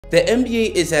The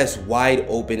NBA is as wide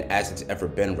open as it's ever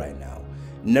been right now.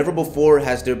 Never before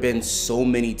has there been so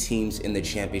many teams in the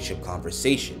championship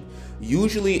conversation.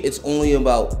 Usually it's only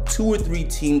about 2 or 3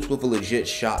 teams with a legit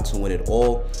shot to win it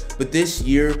all, but this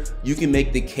year you can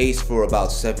make the case for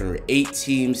about 7 or 8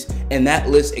 teams, and that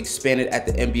list expanded at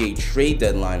the NBA trade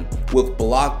deadline with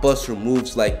blockbuster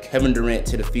moves like Kevin Durant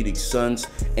to the Phoenix Suns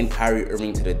and Kyrie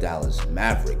Irving to the Dallas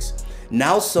Mavericks.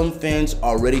 Now some fans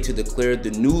are ready to declare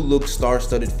the new look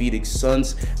star-studded Phoenix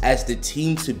Suns as the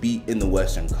team to beat in the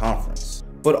Western Conference.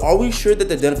 But are we sure that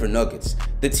the Denver Nuggets,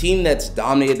 the team that's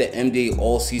dominated the NBA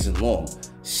all season long,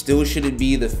 still shouldn't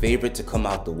be the favorite to come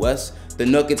out the West? The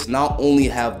Nuggets not only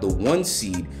have the 1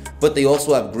 seed, but they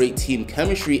also have great team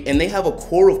chemistry, and they have a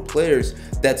core of players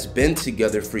that's been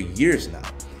together for years now.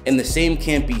 And the same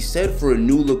can't be said for a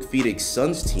new look Phoenix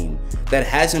Suns team that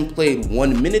hasn't played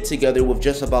 1 minute together with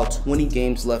just about 20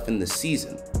 games left in the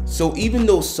season. So even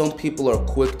though some people are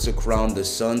quick to crown the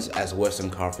Suns as Western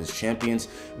Conference champions,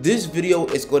 this video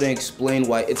is going to explain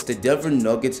why it's the Denver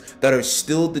Nuggets that are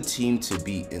still the team to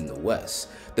beat in the West.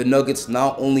 The Nuggets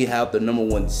not only have the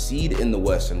 #1 seed in the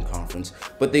Western Conference,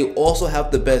 but they also have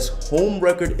the best home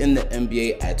record in the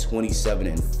NBA at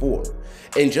 27-4.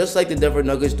 And just like the Denver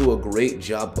Nuggets do a great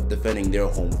job of defending their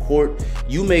home court,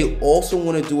 you may also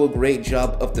want to do a great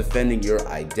job of defending your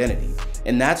identity.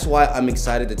 And that's why I'm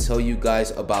excited to tell you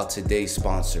guys about today's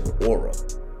sponsor, Aura.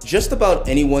 Just about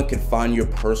anyone can find your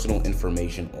personal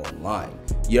information online.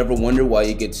 You ever wonder why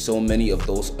you get so many of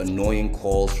those annoying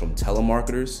calls from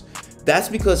telemarketers? That's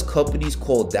because companies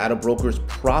called data brokers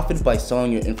profit by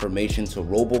selling your information to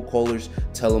robocallers,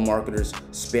 telemarketers,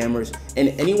 spammers, and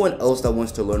anyone else that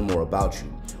wants to learn more about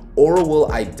you. Aura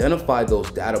will identify those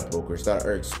data brokers that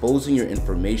are exposing your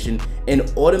information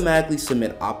and automatically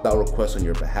submit opt-out requests on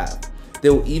your behalf.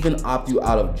 They'll even opt you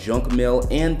out of junk mail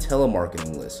and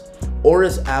telemarketing lists.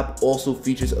 Aura's app also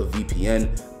features a VPN,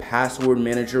 password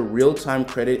manager, real-time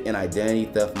credit and identity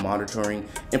theft monitoring,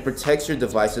 and protects your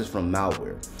devices from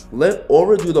malware. Let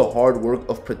Aura do the hard work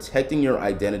of protecting your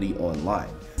identity online.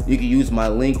 You can use my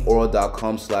link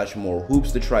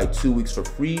aura.com/morehoops to try 2 weeks for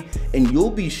free, and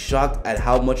you'll be shocked at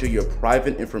how much of your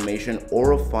private information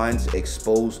Aura finds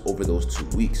exposed over those 2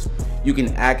 weeks. You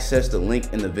can access the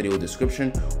link in the video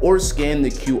description or scan the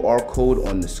QR code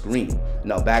on the screen.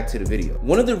 Now back to the video.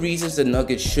 One of the reasons the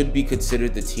Nuggets should be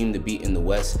considered the team to beat in the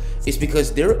West is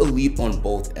because they're elite on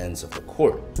both ends of the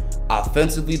court.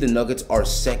 Offensively, the Nuggets are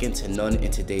second to none in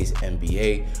today's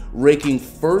NBA, ranking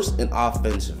first in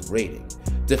offensive rating.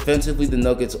 Defensively, the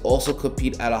Nuggets also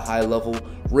compete at a high level,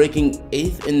 ranking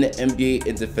 8th in the NBA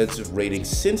in defensive rating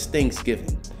since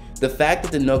Thanksgiving. The fact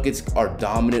that the Nuggets are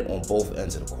dominant on both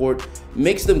ends of the court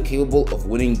makes them capable of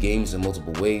winning games in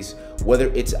multiple ways, whether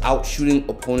it's outshooting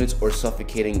opponents or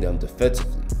suffocating them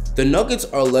defensively. The Nuggets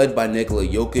are led by Nikola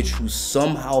Jokic, who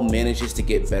somehow manages to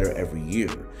get better every year.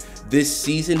 This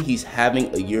season, he's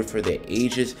having a year for the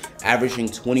ages, averaging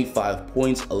 25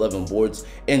 points, 11 boards,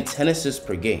 and 10 assists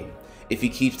per game. If he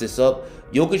keeps this up,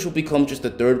 Jokic will become just the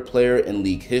 3rd player in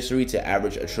league history to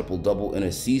average a triple-double in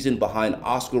a season behind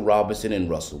Oscar Robertson and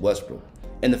Russell Westbrook.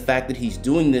 And the fact that he's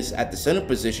doing this at the center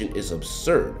position is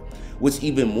absurd. What's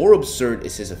even more absurd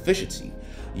is his efficiency.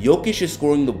 Jokic is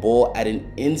scoring the ball at an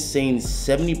insane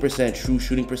 70% true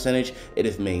shooting percentage, and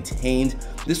if maintained,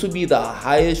 this would be the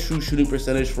highest true shooting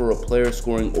percentage for a player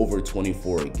scoring over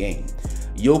 24 a game.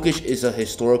 Jokic is a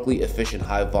historically efficient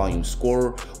high-volume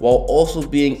scorer while also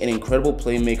being an incredible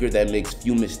playmaker that makes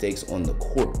few mistakes on the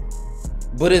court.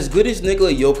 But as good as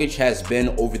Nikola Jokic has been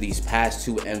over these past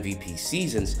 2 MVP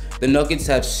seasons, the Nuggets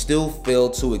have still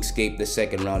failed to escape the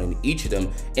second round in each of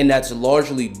them, and that's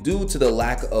largely due to the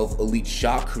lack of elite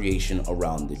shot creation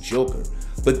around the Joker.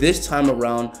 But this time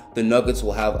around, the Nuggets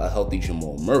will have a healthy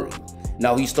Jamal Murray.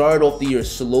 Now, he started off the year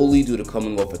slowly due to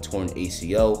coming off a torn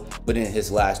ACL, but in his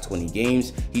last 20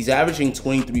 games, he's averaging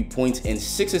 23 points and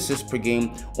 6 assists per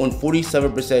game on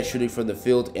 47% shooting from the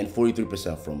field and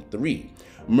 43% from 3.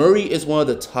 Murray is one of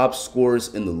the top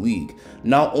scorers in the league,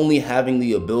 not only having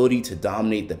the ability to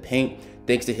dominate the paint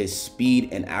thanks to his speed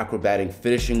and acrobatic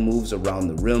finishing moves around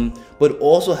the rim, but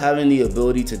also having the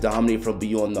ability to dominate from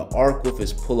beyond the arc with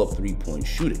his pull-up 3-point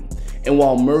shooting. And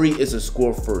while Murray is a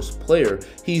score-first player,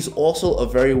 he's also a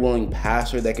very willing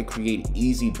passer that can create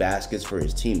easy baskets for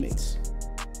his teammates.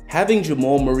 Having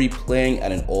Jamal Murray playing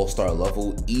at an all-star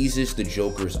level eases the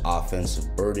Joker's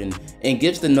offensive burden and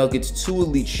gives the Nuggets 2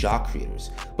 elite shot creators,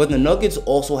 but the Nuggets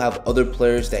also have other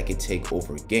players that can take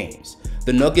over games.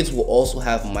 The Nuggets will also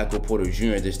have Michael Porter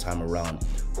Jr. this time around,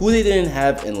 who they didn't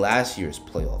have in last year's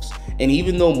playoffs. And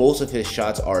even though most of his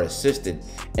shots are assisted,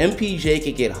 MPJ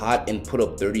can get hot and put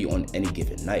up 30 on any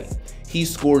given night. He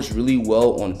scores really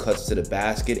well on cuts to the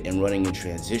basket and running in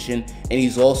transition, and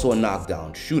he's also a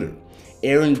knockdown shooter.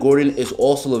 Aaron Gordon is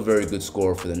also a very good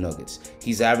scorer for the Nuggets.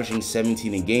 He's averaging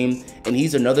 17 a game, and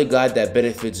he's another guy that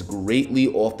benefits greatly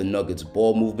off the Nuggets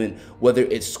ball movement, whether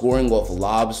it's scoring off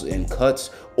lobs and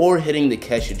cuts or hitting the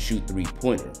catch and shoot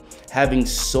three-pointer. Having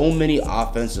so many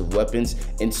offensive weapons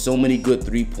and so many good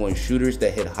three-point shooters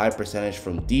that hit high percentage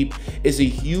from deep is a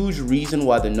huge reason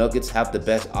why the Nuggets have the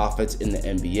best offense in the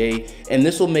NBA, and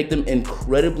this will make them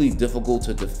incredibly difficult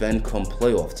to defend come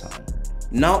playoff time.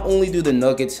 Not only do the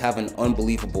Nuggets have an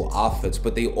unbelievable offense,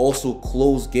 but they also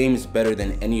close games better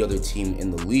than any other team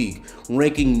in the league,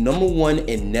 ranking #1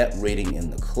 in net rating in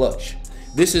the clutch.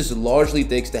 This is largely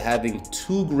thanks to having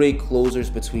two great closers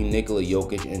between Nikola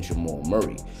Jokic and Jamal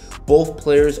Murray. Both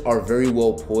players are very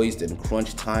well poised in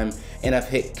crunch time and have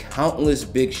hit countless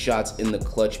big shots in the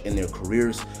clutch in their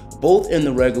careers, both in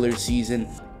the regular season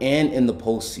and in the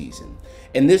postseason.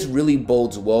 And this really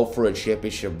bodes well for a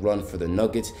championship run for the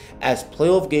Nuggets, as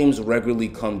playoff games regularly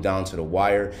come down to the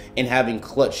wire, and having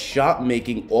clutch shot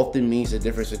making often means the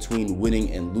difference between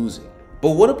winning and losing.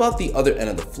 But what about the other end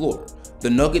of the floor? The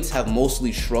Nuggets have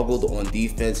mostly struggled on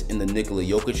defense in the Nikola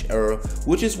Jokic era,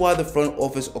 which is why the front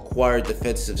office acquired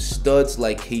defensive studs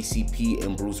like KCP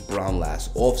and Bruce Brown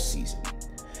last offseason.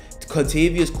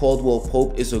 Kentavious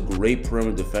Caldwell-Pope is a great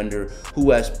perimeter defender who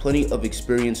has plenty of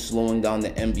experience slowing down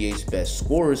the NBA's best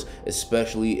scorers,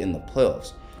 especially in the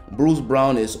playoffs. Bruce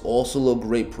Brown is also a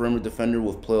great perimeter defender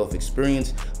with playoff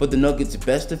experience, but the Nuggets'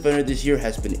 best defender this year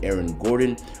has been Aaron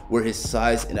Gordon, where his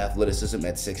size and athleticism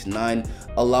at 6'9"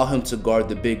 allow him to guard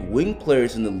the big wing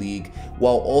players in the league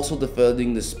while also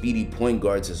defending the speedy point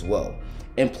guards as well.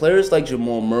 And players like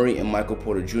Jamal Murray and Michael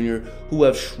Porter Jr., who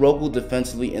have struggled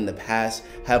defensively in the past,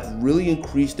 have really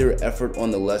increased their effort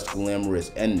on the less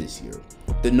glamorous end this year.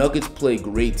 The Nuggets play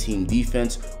great team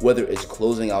defense, whether it's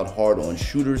closing out hard on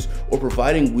shooters or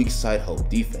providing weak side help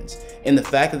defense. And the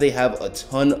fact that they have a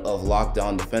ton of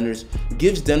lockdown defenders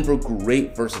gives Denver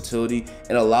great versatility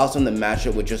and allows them to match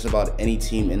up with just about any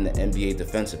team in the NBA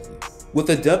defensively. With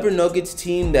a Denver Nuggets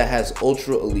team that has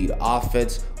ultra elite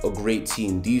offense, a great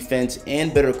team defense,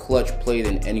 and better clutch play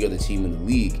than any other team in the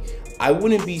league, I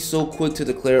wouldn't be so quick to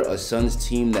declare a Suns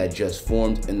team that just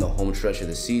formed in the home stretch of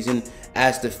the season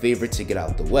as the favorite to get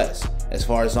out the West. As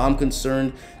far as I'm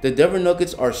concerned, the Denver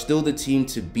Nuggets are still the team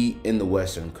to beat in the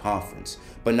Western Conference.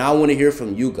 But now I want to hear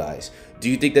from you guys. Do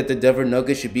you think that the Denver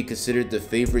Nuggets should be considered the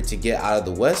favorite to get out of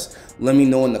the West? Let me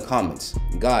know in the comments.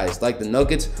 Guys, like the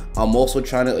Nuggets, I'm also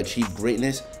trying to achieve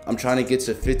greatness. I'm trying to get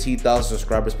to 15,000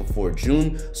 subscribers before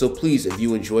June. So please, if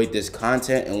you enjoyed this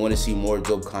content and want to see more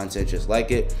dope content just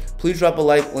like it, please drop a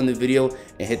like on the video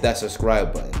and hit that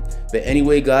subscribe button. But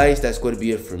anyway, guys, that's going to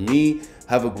be it for me.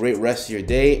 Have a great rest of your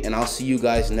day, and I'll see you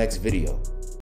guys next video.